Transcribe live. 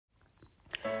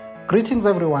Greetings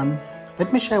everyone.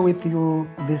 Let me share with you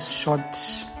this short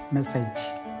message.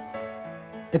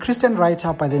 A Christian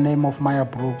writer by the name of Maya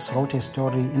Brooks wrote a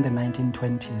story in the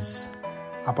 1920s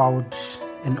about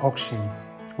an auction.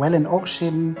 Well, an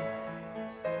auction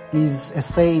is a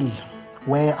sale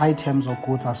where items or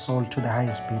goods are sold to the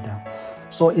highest bidder.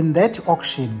 So in that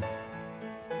auction,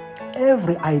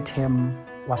 every item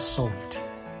was sold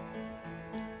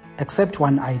except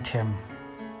one item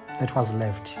that was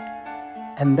left.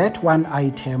 And that one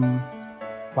item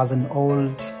was an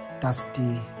old,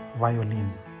 dusty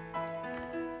violin.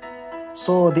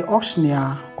 So the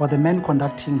auctioneer, or the man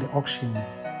conducting the auction,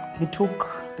 he took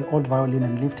the old violin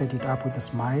and lifted it up with a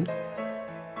smile.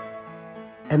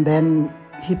 And then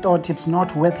he thought it's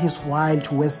not worth his while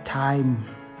to waste time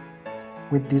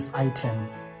with this item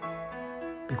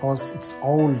because it's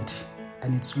old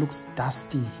and it looks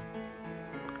dusty.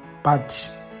 But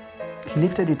he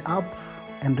lifted it up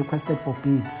and requested for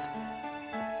bids.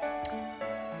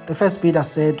 The first bidder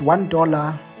said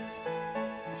 $1,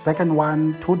 second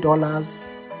one $2,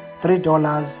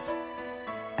 $3,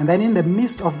 and then in the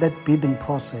midst of that bidding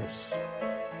process,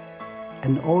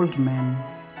 an old man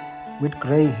with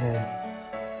gray hair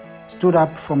stood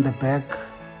up from the back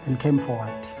and came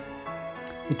forward.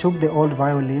 He took the old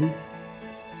violin,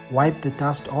 wiped the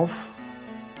dust off,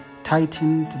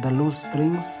 tightened the loose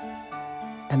strings,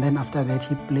 and then after that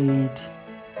he played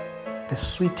the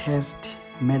sweetest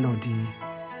melody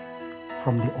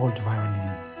from the old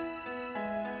violin.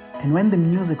 And when the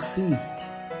music ceased,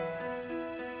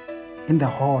 in the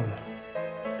hall,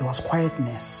 there was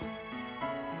quietness.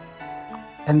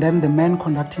 And then the man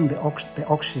conducting the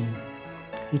auction,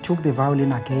 he took the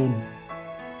violin again,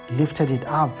 lifted it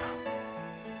up,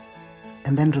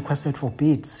 and then requested for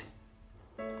bids.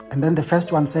 And then the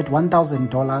first one said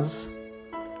 $1,000,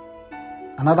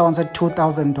 another one said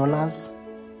 $2,000,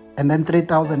 and then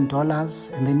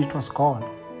 $3,000, and then it was gone.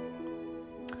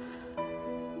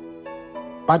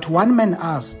 But one man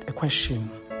asked a question: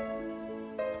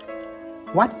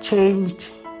 what changed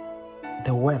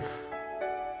the worth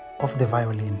of the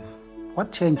violin?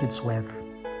 What changed its worth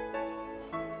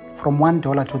from $1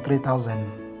 to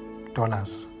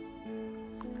 $3,000?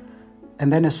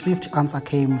 And then a swift answer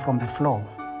came from the floor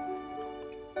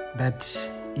that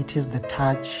it is the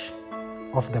touch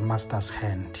of the master's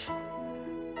hand.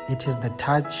 It is the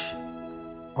touch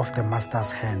of the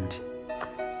master's hand.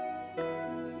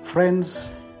 Friends,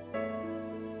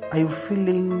 are you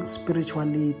feeling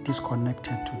spiritually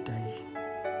disconnected today?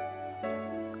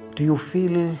 Do you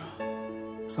feel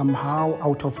somehow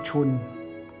out of tune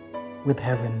with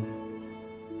heaven?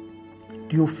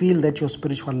 Do you feel that your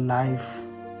spiritual life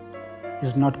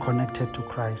is not connected to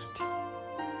Christ,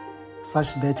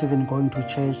 such that even going to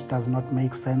church does not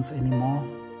make sense anymore,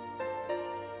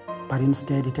 but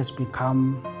instead it has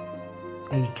become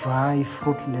a dry,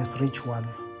 fruitless ritual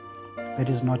that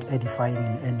is not edifying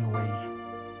in any way?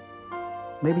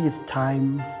 Maybe it's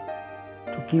time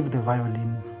to give the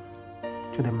violin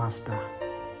to the master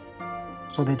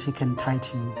so that he can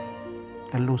tighten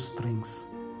the loose strings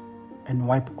and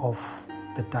wipe off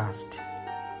the dust.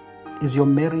 Is your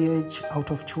marriage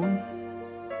out of tune?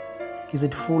 Is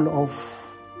it full of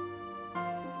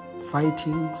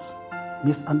fightings,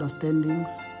 misunderstandings?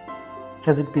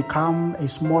 Has it become a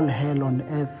small hell on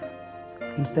earth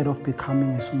instead of becoming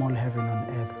a small heaven on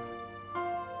earth?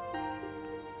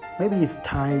 Maybe it's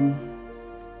time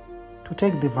to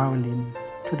take the violin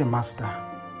to the master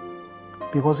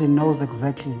because he knows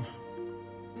exactly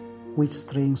which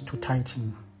strings to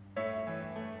tighten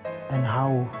and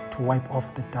how to wipe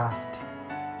off the dust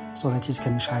so that it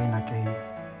can shine again.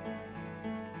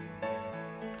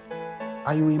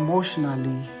 Are you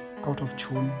emotionally out of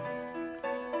tune?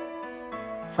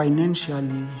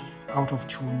 Financially out of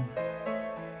tune?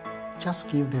 Just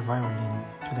give the violin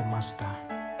to the master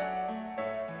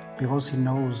because he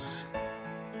knows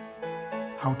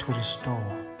how to restore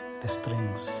the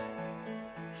strings.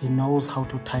 He knows how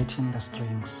to tighten the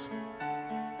strings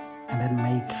and then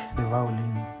make the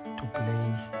violin to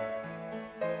play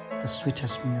the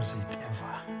sweetest music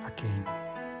ever again.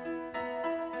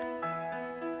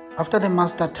 After the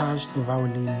master touched the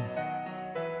violin,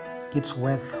 its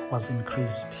worth was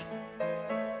increased.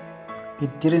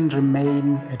 It didn't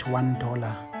remain at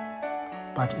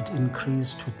 $1, but it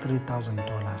increased to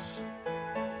 $3,000.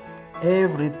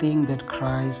 Everything that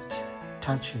Christ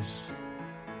touches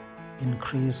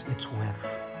increases its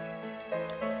worth.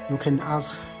 You can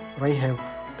ask Rahab,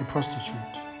 the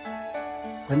prostitute.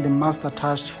 When the master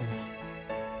touched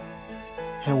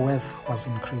her worth was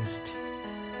increased.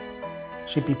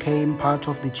 She became part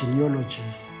of the genealogy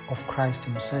of Christ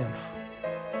himself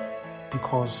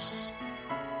because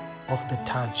of the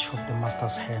touch of the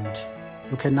Master's hand.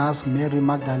 You can ask Mary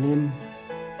Magdalene,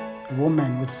 a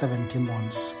woman with 7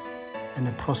 demons, and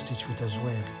a prostitute as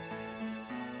well.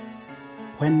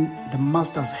 When the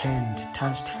Master's hand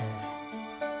touched her,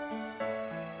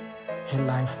 her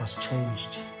life was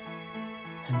changed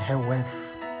and her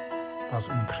wealth was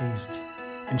increased,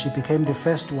 and she became the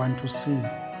first one to see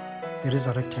the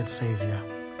resurrected Savior.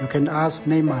 You can ask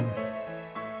Naaman,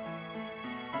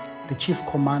 the chief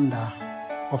commander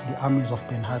of the armies of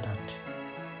Ben-Hadad.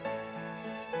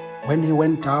 When he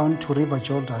went down to River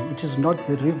Jordan, it is not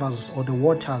the rivers or the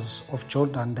waters of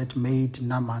Jordan that made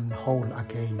Naaman whole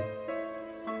again,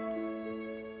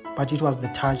 but it was the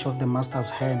touch of the Master's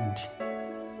hand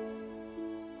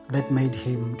that made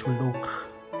him to look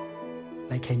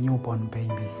like a newborn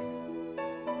baby,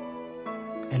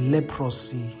 a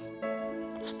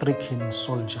leprosy-stricken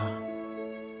soldier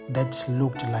that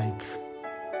looked like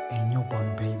a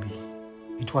newborn baby.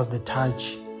 It was the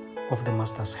touch of the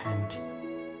Master's hand.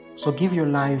 So give your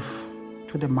life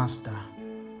to the Master,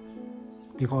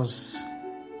 because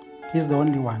He's the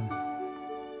only one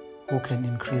who can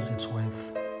increase its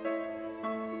worth.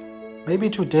 Maybe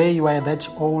today you are that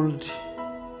old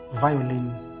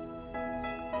violin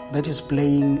that is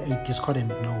playing a discordant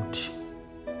note.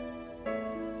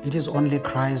 It is only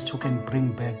Christ who can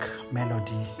bring back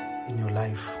melody in your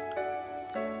life.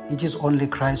 It is only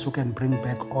Christ who can bring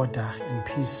back order and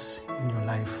peace in your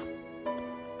life.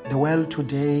 The world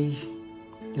today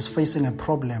is facing a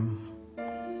problem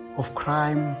of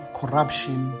crime,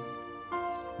 corruption,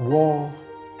 war.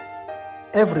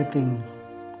 Everything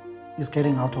is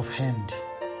getting out of hand.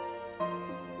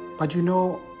 But you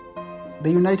know,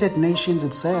 the United Nations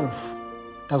itself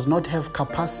does not have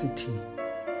capacity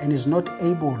and is not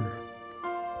able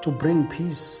to bring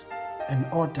peace and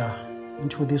order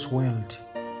into this world.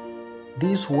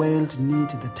 This world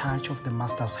needs the touch of the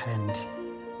Master's hand.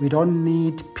 We don't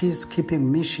need peacekeeping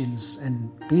missions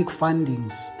and big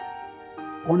fundings.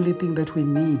 Only thing that we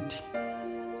need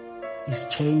is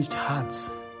changed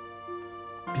hearts,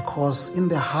 because in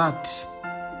the heart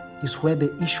is where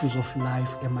the issues of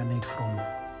life emanate from.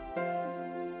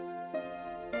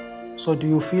 So do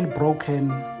you feel broken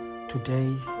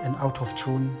today and out of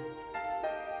tune?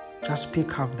 Just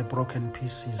pick up the broken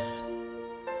pieces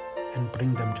and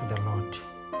bring them to the Lord,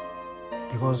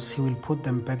 because He will put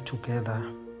them back together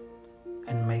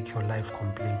and make your life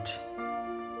complete.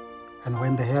 And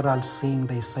when the heralds sing,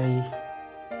 they say,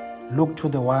 look to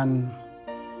the one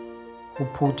who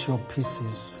put your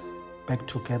pieces back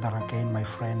together again, my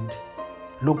friend.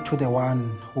 Look to the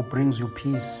one who brings you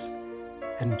peace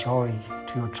and joy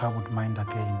to your troubled mind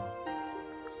again.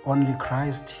 Only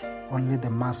Christ, only the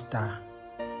Master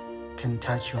can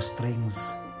touch your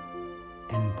strings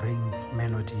and bring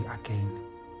melody again.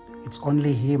 It's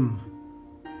only Him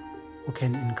who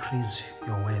can increase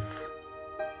your worth.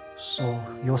 So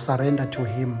your surrender to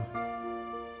Him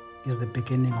is the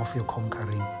beginning of your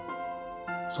conquering.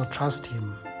 So trust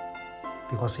Him,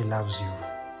 because He loves you.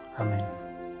 Amen.